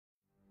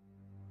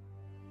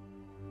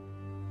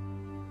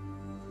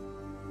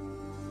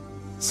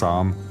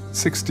Psalm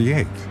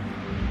 68.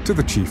 To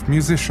the chief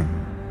musician,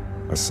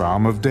 a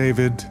psalm of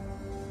David,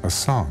 a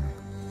song.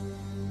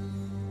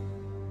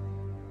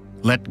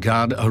 Let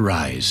God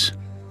arise.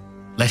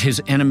 Let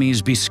his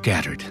enemies be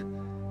scattered.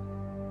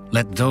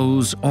 Let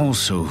those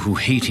also who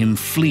hate him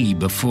flee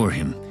before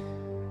him.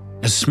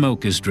 As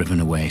smoke is driven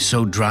away,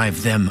 so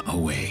drive them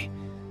away.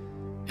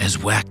 As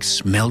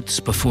wax melts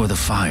before the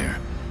fire,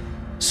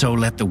 so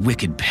let the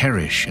wicked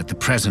perish at the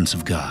presence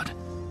of God.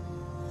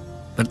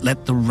 But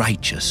let the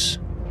righteous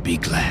be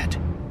glad.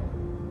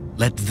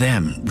 Let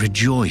them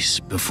rejoice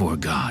before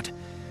God.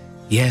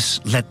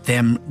 Yes, let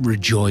them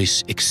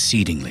rejoice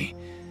exceedingly.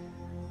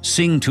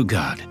 Sing to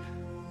God.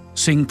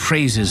 Sing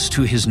praises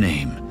to his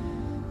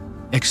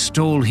name.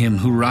 Extol him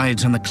who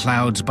rides on the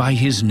clouds by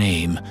his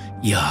name,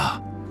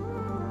 Yah,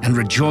 and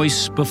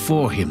rejoice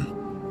before him.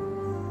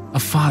 A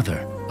father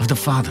of the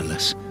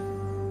fatherless,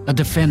 a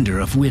defender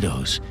of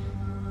widows,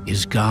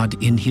 is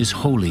God in his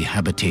holy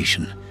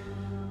habitation.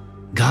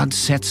 God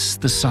sets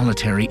the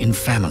solitary in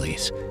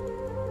families.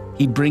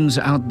 He brings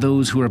out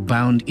those who are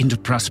bound into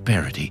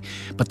prosperity,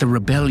 but the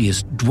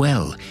rebellious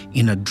dwell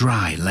in a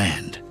dry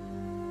land.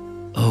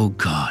 O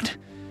God,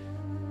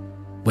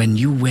 when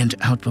you went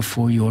out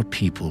before your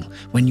people,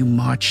 when you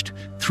marched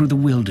through the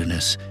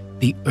wilderness,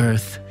 the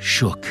earth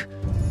shook.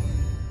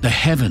 The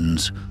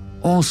heavens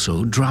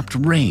also dropped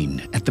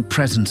rain at the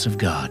presence of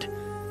God.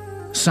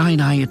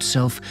 Sinai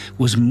itself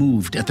was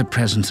moved at the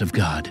presence of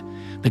God,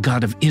 the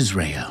God of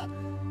Israel.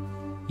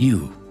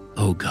 You,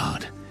 O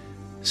God,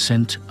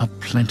 sent a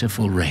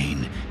plentiful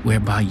rain,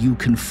 whereby you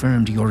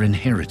confirmed your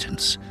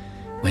inheritance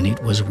when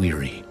it was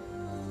weary.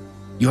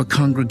 Your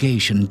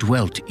congregation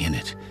dwelt in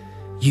it.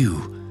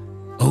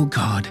 You, O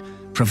God,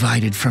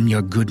 provided from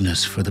your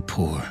goodness for the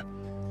poor.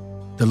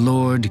 The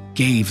Lord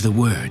gave the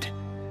word.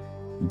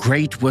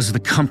 Great was the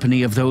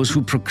company of those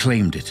who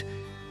proclaimed it.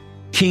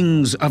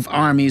 Kings of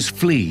armies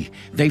flee,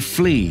 they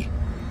flee,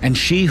 and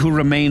she who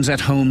remains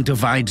at home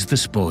divides the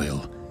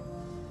spoil.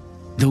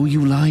 Though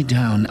you lie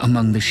down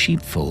among the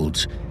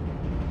sheepfolds,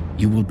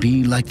 you will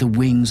be like the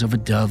wings of a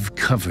dove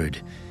covered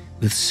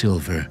with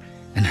silver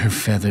and her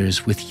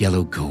feathers with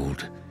yellow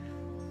gold.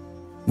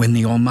 When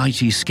the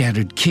Almighty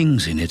scattered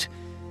kings in it,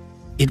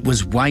 it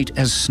was white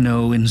as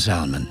snow in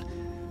Zalman.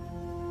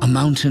 A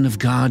mountain of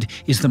God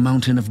is the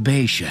mountain of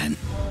Bashan.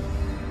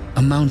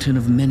 A mountain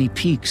of many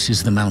peaks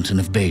is the mountain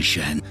of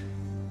Bashan.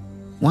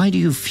 Why do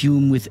you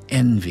fume with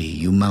envy,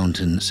 you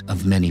mountains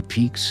of many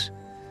peaks?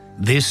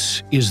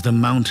 This is the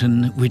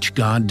mountain which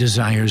God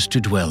desires to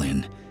dwell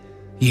in.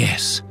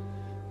 Yes,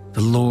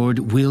 the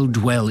Lord will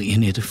dwell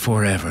in it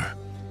forever.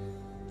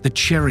 The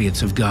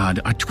chariots of God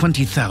are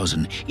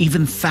 20,000,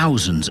 even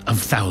thousands of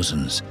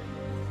thousands.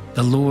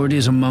 The Lord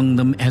is among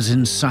them as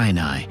in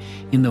Sinai,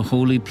 in the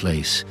holy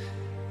place.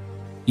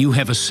 You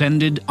have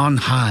ascended on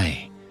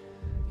high.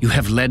 You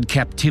have led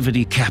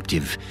captivity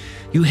captive.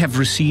 You have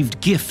received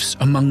gifts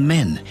among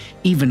men,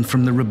 even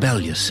from the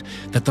rebellious,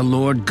 that the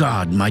Lord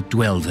God might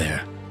dwell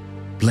there.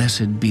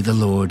 Blessed be the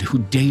Lord who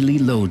daily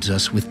loads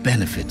us with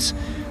benefits,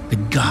 the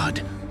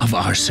God of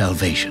our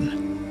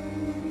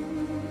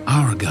salvation.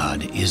 Our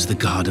God is the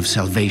God of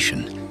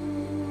salvation,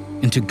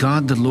 and to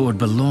God the Lord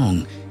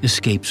belong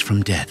escapes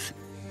from death.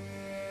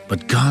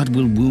 But God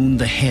will wound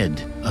the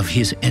head of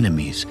his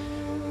enemies,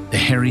 the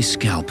hairy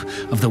scalp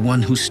of the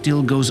one who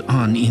still goes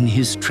on in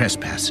his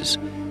trespasses.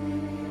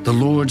 The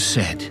Lord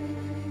said,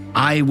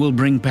 I will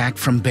bring back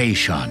from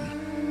Bashan.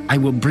 I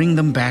will bring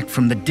them back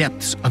from the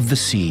depths of the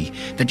sea,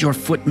 that your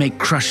foot may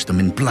crush them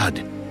in blood,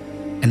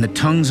 and the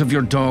tongues of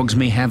your dogs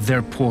may have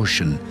their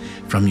portion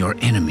from your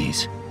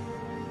enemies.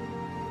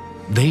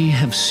 They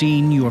have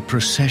seen your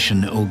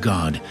procession, O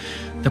God,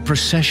 the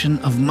procession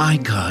of my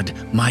God,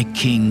 my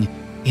King,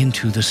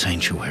 into the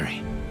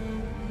sanctuary.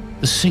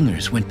 The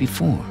singers went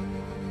before.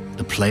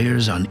 The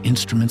players on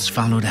instruments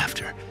followed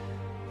after.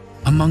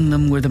 Among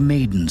them were the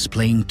maidens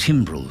playing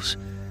timbrels.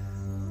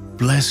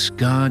 Bless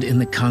God in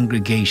the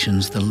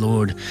congregations, the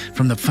Lord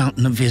from the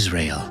fountain of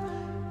Israel.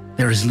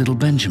 There is little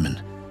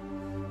Benjamin,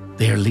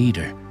 their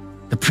leader,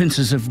 the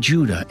princes of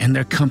Judah and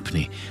their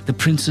company, the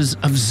princes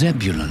of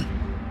Zebulun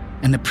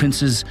and the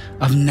princes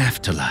of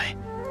Naphtali.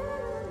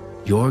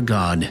 Your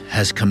God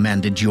has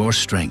commanded your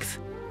strength.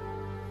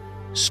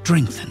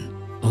 Strengthen,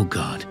 O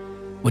God,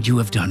 what you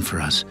have done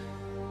for us.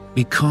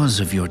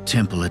 Because of your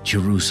temple at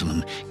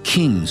Jerusalem,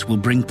 kings will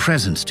bring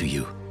presents to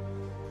you.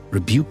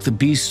 Rebuke the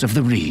beasts of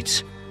the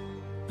reeds,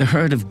 the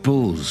herd of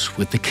bulls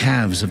with the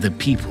calves of the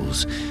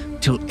peoples,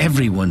 till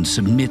everyone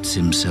submits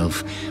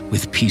himself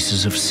with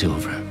pieces of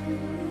silver.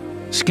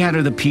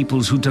 Scatter the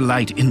peoples who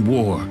delight in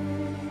war.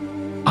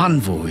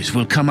 Envoys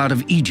will come out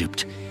of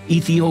Egypt.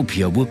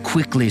 Ethiopia will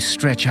quickly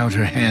stretch out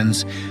her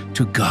hands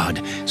to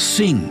God.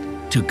 Sing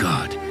to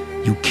God,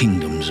 you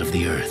kingdoms of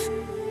the earth.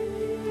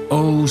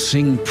 Oh,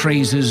 sing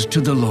praises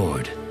to the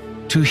Lord,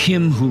 to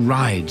him who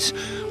rides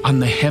on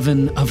the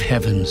heaven of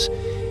heavens,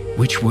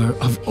 which were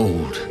of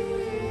old.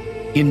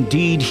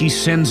 Indeed, he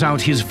sends out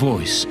his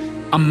voice,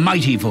 a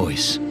mighty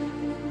voice.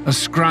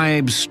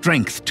 Ascribe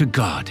strength to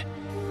God.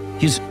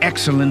 His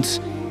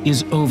excellence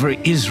is over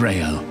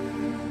Israel,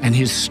 and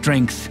his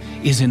strength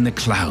is in the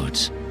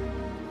clouds.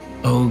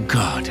 O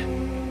God,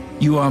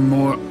 you are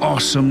more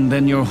awesome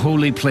than your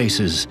holy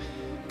places.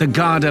 The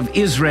God of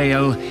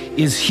Israel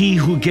is he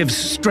who gives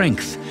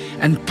strength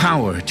and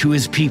power to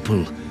his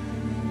people.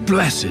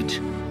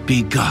 Blessed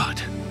be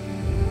God.